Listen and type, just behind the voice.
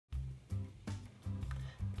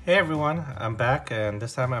Hey everyone, I'm back and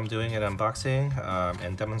this time I'm doing an unboxing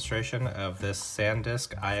and demonstration of this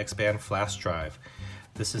SanDisk iXpand flash drive.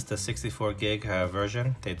 This is the 64 gig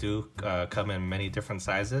version. They do come in many different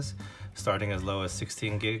sizes, starting as low as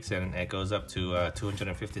 16 gigs and it goes up to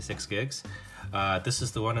 256 gigs. This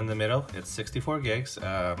is the one in the middle. It's 64 gigs,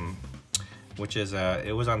 which is,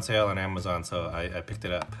 it was on sale on Amazon, so I picked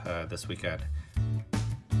it up this weekend.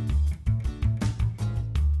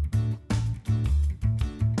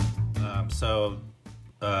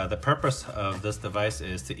 The purpose of this device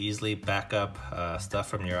is to easily back up stuff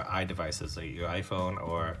from your iDevices, like your iPhone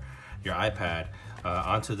or your iPad,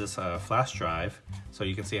 onto this flash drive. So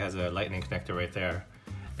you can see it has a lightning connector right there.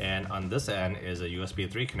 And on this end is a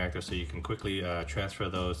USB 3 connector, so you can quickly transfer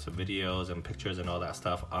those videos and pictures and all that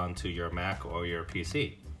stuff onto your Mac or your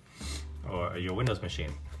PC or your Windows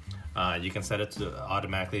machine. You can set it to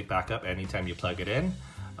automatically back up anytime you plug it in.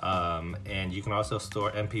 And you can also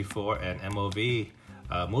store MP4 and MOV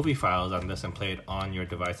movie files on this and play it on your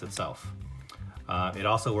device itself. It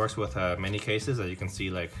also works with many cases, as you can see,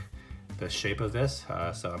 like the shape of this.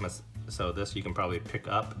 So this you can probably pick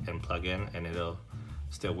up and plug in and it'll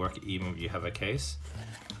still work even if you have a case.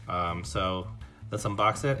 So let's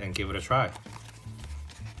unbox it and give it a try.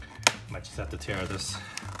 Might just have to tear this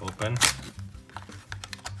open.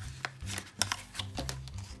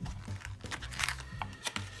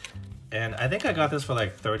 And I think I got this for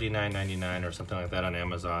like $39.99 or something like that on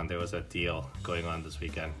Amazon. There was a deal going on this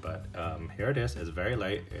weekend, but here it is. It's very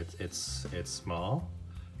light. It's small,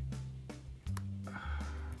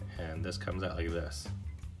 and this comes out like this.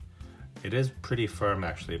 It is pretty firm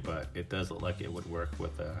actually, but it does look like it would work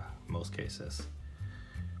with most cases.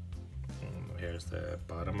 And here's the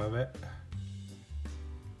bottom of it.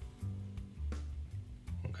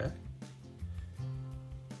 Okay,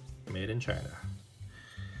 made in China.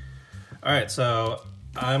 All right, so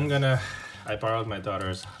I borrowed my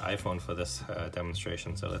daughter's iPhone for this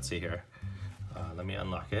demonstration, so let's see here. Let me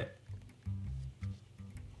unlock it.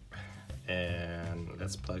 And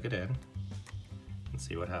let's plug it in and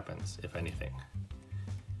see what happens, if anything.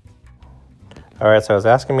 All right, so it's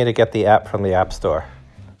asking me to get the app from the App Store.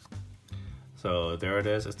 So there it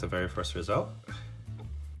is, it's the very first result.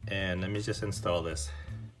 And let me just install this.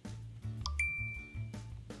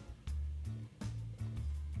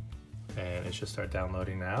 And it should start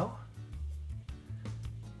downloading now.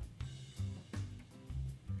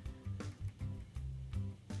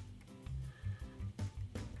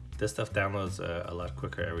 This stuff downloads a lot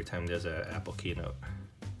quicker every time there's an Apple keynote.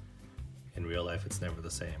 In real life, it's never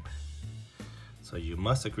the same. So you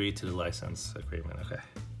must agree to the license agreement, okay.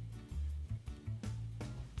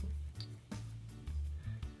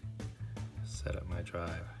 Set up my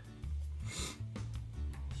drive.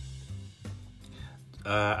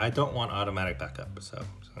 I don't want automatic backup, so I'm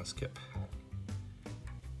just gonna skip.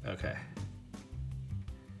 Okay.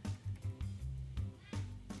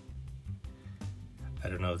 I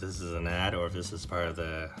don't know if this is an ad or if this is part of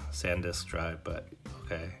the SanDisk drive, but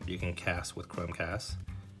okay. You can cast with Chromecast.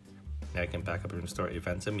 Now you can back up and restore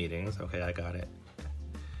events and meetings. Okay, I got it.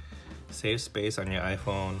 Save space on your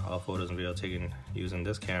iPhone. All photos and video taken using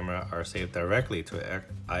this camera are saved directly to an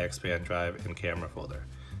iXpand drive in camera folder.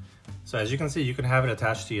 So as you can see, you can have it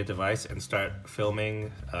attached to your device and start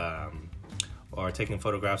filming or taking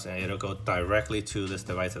photographs, and it'll go directly to this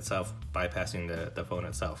device itself, bypassing the phone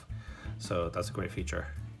itself. So that's a great feature.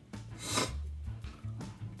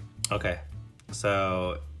 Okay,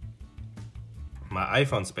 so my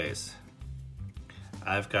iPhone space,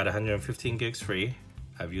 I've got 115 gigs free.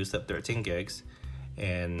 I've used up 13 gigs,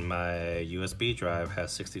 and my USB drive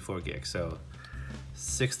has 64 gigs, so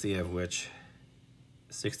 60 of which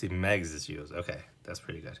 60 megs is used. Okay, that's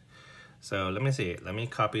pretty good. So let me see. Let me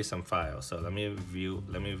copy some files. So let me view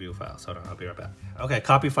files. Hold on, I'll be right back. Okay,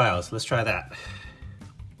 copy files. Let's try that.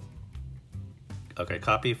 Okay,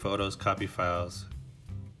 copy photos, copy files.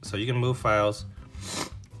 So you can move files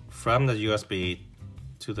from the USB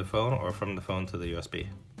to the phone or from the phone to the USB.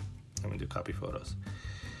 I'm gonna do copy photos.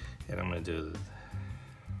 And I'm gonna do,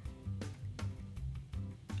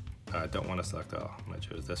 I don't wanna select all. I'm gonna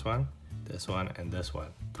choose this one, and this one.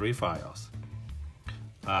 3 files.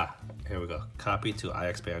 Here we go. Copy to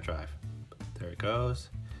iXpand drive. There it goes.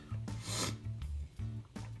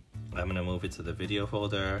 I'm gonna move it to the video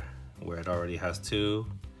folder where it already has 2.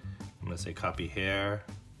 I'm gonna say copy here.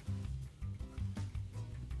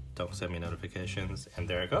 Don't send me notifications, and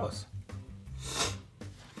there it goes.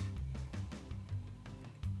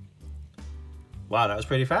 Wow, that was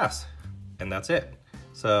pretty fast. And that's it.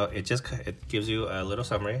 So it gives you a little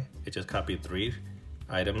summary. It just copied 3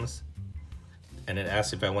 items and it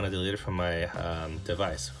asks if I want to delete it from my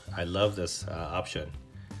device. I love this option.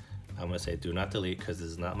 I'm gonna say do not delete because this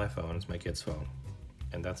is not my phone, it's my kid's phone.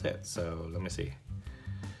 And that's it. So let me see.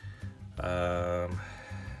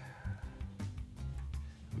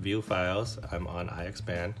 View files, I'm on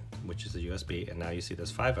iXpand, which is a USB, and now you see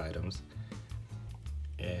there's 5 items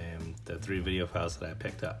and the 3 video files that I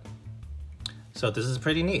picked up. So this is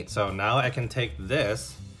pretty neat. So now I can take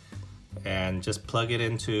this and just plug it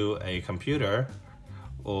into a computer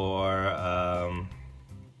or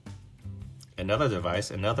another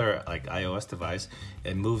device, another like iOS device,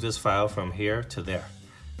 and move this file from here to there,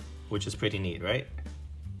 which is pretty neat, right?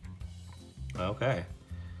 Okay,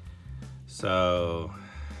 so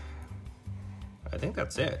I think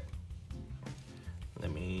that's it.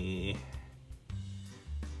 Let me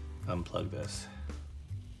unplug this.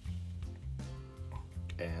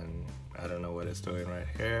 And I don't know what it's doing right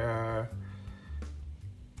here.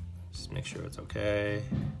 Just make sure it's okay.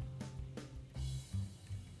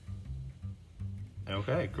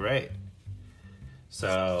 Okay, great.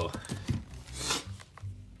 So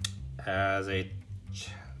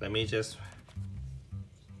let me just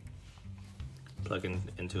plug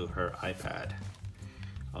into her iPad.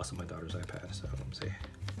 Also my daughter's iPad, so let me see.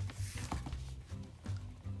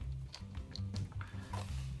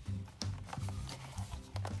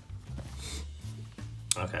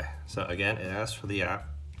 Okay, so again, it asks for the app.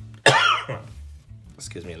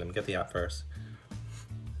 Excuse me, let me get the app first.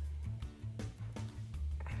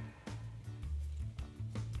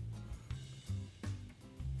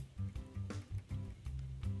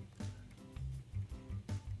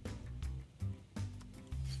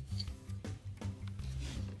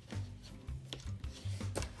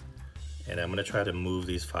 And I'm gonna try to move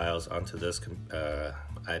these files onto this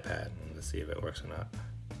iPad and let's see if it works or not.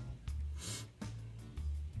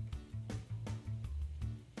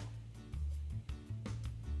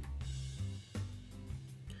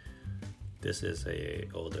 This is a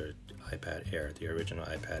older iPad Air, the original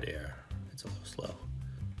iPad Air. It's a little slow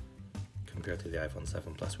compared to the iPhone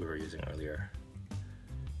 7 Plus we were using earlier.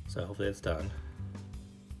 So hopefully it's done.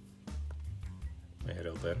 Let me hit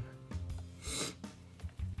open.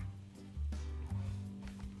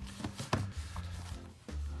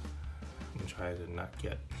 I'm trying to not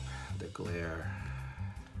get the glare.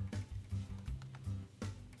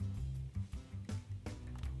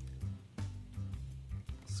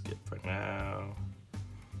 Skip for now.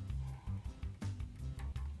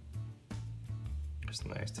 It's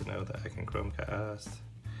nice to know that I can Chromecast.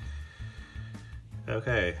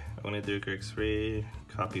 Okay, I want to do Grix 3,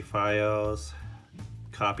 copy files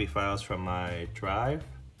from my drive,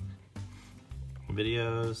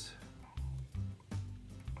 videos.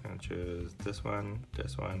 I'm gonna choose this one,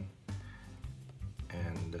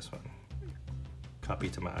 and this one. Copy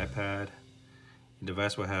to my iPad. The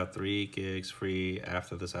device will have 3 gigs free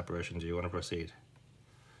after this operation. Do you want to proceed?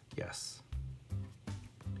 Yes.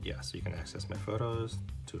 Yes, you can access my photos,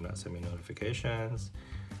 do not send me notifications,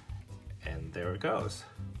 and there it goes.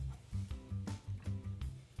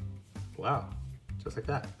 Wow, just like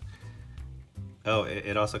that. Oh,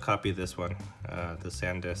 it also copied this one, the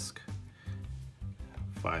SanDisk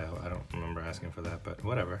file. I don't remember asking for that, but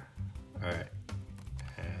whatever. All right,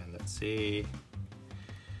 and let's see.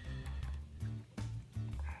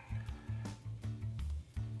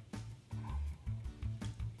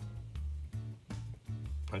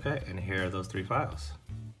 Okay, and here are those 3 files.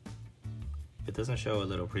 It doesn't show a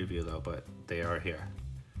little preview though, but they are here.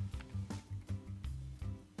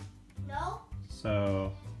 No?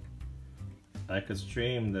 So I could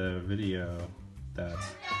stream the video that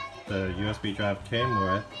the USB drive came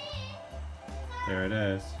with. There it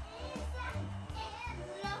is.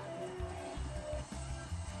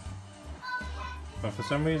 But for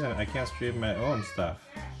some reason I can't stream my own stuff.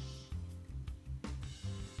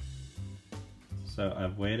 So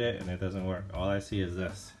I've waited and it doesn't work. All I see is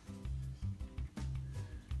this.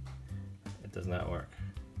 It does not work.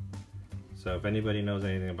 So if anybody knows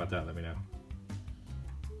anything about that, let me know.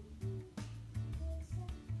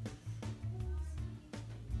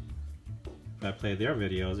 If I play their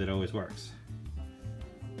videos, it always works.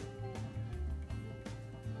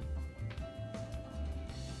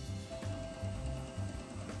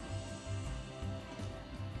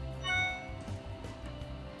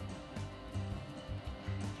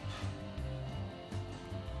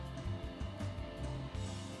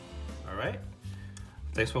 Alright,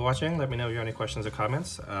 thanks for watching. Let me know if you have any questions or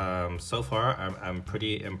comments. So far, I'm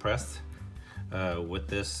pretty impressed with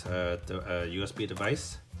this USB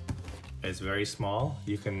device. It's very small.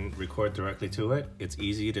 You can record directly to it. It's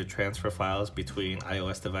easy to transfer files between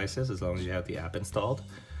iOS devices as long as you have the app installed.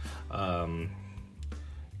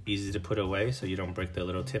 easy to put away so you don't break the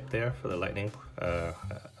little tip there for the lightning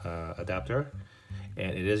adapter.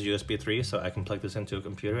 And it is USB 3, so I can plug this into a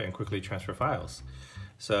computer and quickly transfer files.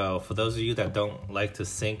 So for those of you that don't like to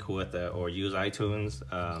sync with or use iTunes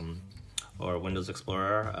or Windows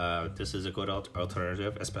Explorer, this is a good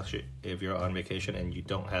alternative, especially if you're on vacation and you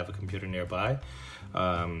don't have a computer nearby.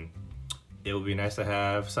 It would be nice to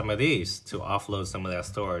have some of these to offload some of that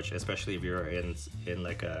storage, especially if you're in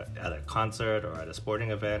like at a concert or at a sporting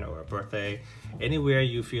event or a birthday, anywhere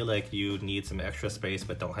you feel like you need some extra space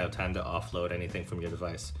but don't have time to offload anything from your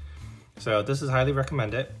device. So this is highly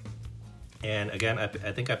recommended. And again, I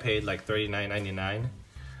think I paid like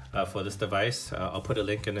 $39.99 for this device. I'll put a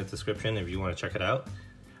link in the description if you want to check it out.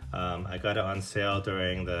 I got it on sale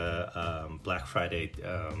during the Black Friday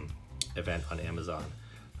event on Amazon.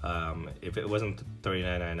 If it wasn't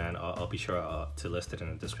 $39.99, I'll be sure to list it in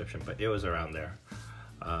the description, but it was around there.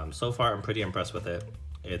 So far, I'm pretty impressed with it.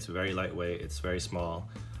 It's very lightweight, it's very small,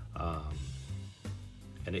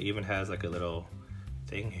 and it even has like a little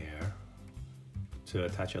thing here to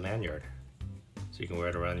attach a lanyard, so you can wear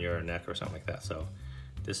it around your neck or something like that. So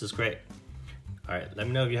this is great. All right, let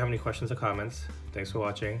me know if you have any questions or comments. Thanks for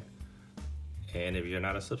watching, and if you're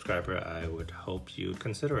not a subscriber, I would hope you'd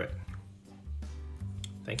consider it.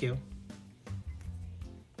 Thank you.